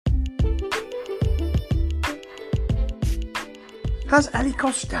Has Ellie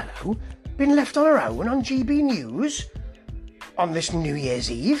Costello been left on her own on GB News on this New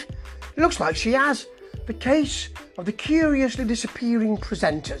Year's Eve? It looks like she has. The case of the curiously disappearing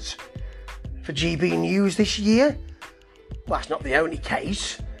presenters for GB News this year. Well, that's not the only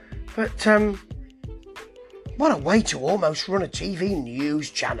case, but what a way to almost run a TV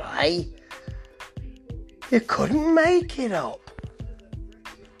news channel, eh? You couldn't make it up.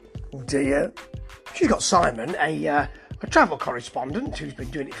 Oh dear. She's got Simon, a travel correspondent who's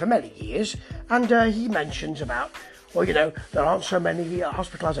been doing it for many years, and he mentions about, well, you know, there aren't so many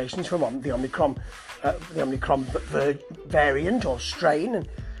hospitalisations from the Omicron variant or strain. And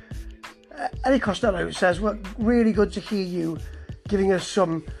Ellie Costello says, well, really good to hear you giving us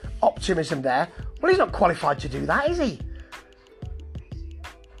some optimism there. Well, he's not qualified to do that, is he?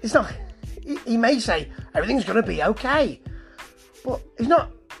 It's not. He may say everything's going to be okay, but he's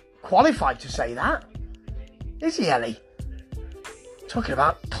not qualified to say that, is he, Ellie? Talking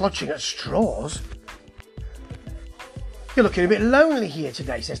about clutching at straws. You're looking a bit lonely here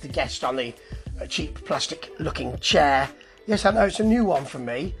today, says the guest on the cheap plastic-looking chair. Yes, I know, it's a new one for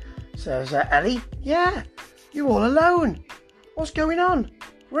me, says Ellie. Yeah, you're all alone. What's going on?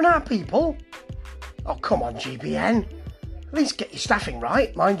 Run out of people? Oh, come on, GBN. At least get your staffing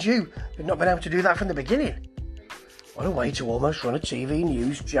right. Mind you, they've not been able to do that from the beginning. What a way to almost run a TV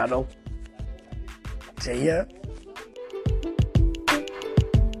news channel. See ya.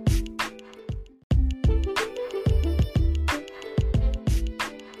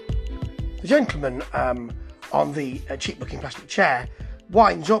 The gentleman on the cheap-looking plastic chair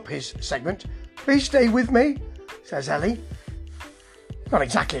winds up his segment. Please stay with me, says Ellie. Not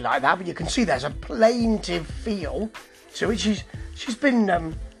exactly like that, but you can see there's a plaintive feel to it. She's been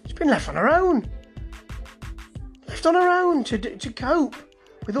left on her own. Left on her own to cope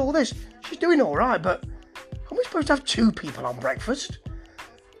with all this. She's doing all right, but are we supposed to have two people on breakfast?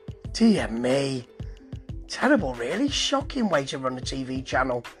 Dear me. Terrible, really. Shocking way to run a TV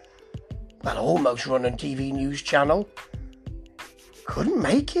channel. Well, almost run a TV news channel. Couldn't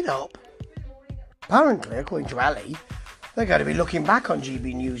make it up. Apparently, according to Ellie, they're going to be looking back on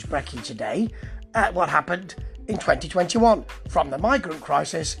GB News Brekkie today at what happened in 2021. From the migrant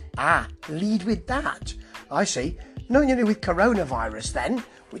crisis, lead with that. I see. Nothing to do with coronavirus then,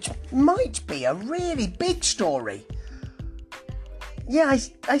 which might be a really big story. Yeah,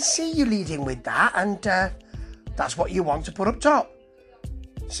 I see you leading with that, and that's what you want to put up top.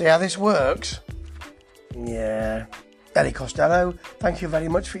 See how this works? Yeah. Ellie Costello, thank you very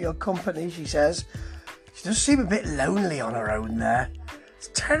much for your company, she says. She does seem a bit lonely on her own there. It's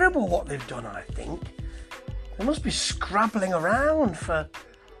terrible what they've done, I think. They must be scrabbling around for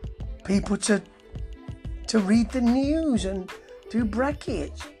people to read the news and do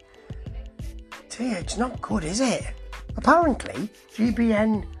Brekkie. Dear, it's not good, is it? Apparently,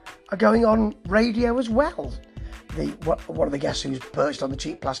 GBN are going on radio as well. One of the guests who's perched on the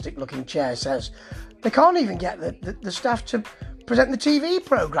cheap plastic-looking chair says they can't even get the staff to present the TV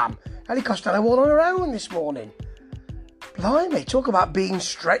programme. Ellie Costello all on her own this morning. Blimey, talk about being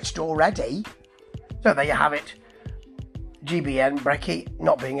stretched already. So there you have it. GBN Brekkie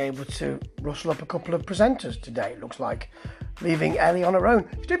not being able to rustle up a couple of presenters today, it looks like. Leaving Ellie on her own.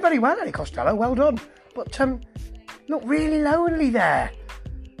 She's doing very well, Ellie Costello, well done. But looked really lonely there.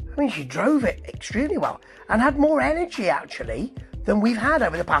 I mean, she drove it extremely well and had more energy, actually, than we've had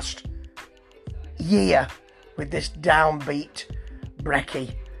over the past year with this downbeat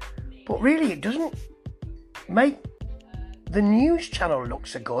Brekkie. But really, it doesn't make the news channel look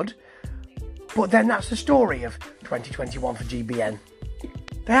so good. But then that's the story of 2021 for GBN.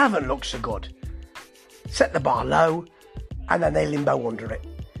 They haven't looked so good. Set the bar low, and then they limbo under it.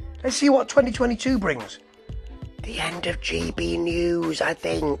 Let's see what 2022 brings. The end of GB News, I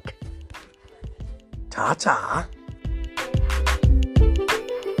think. Ta-ta.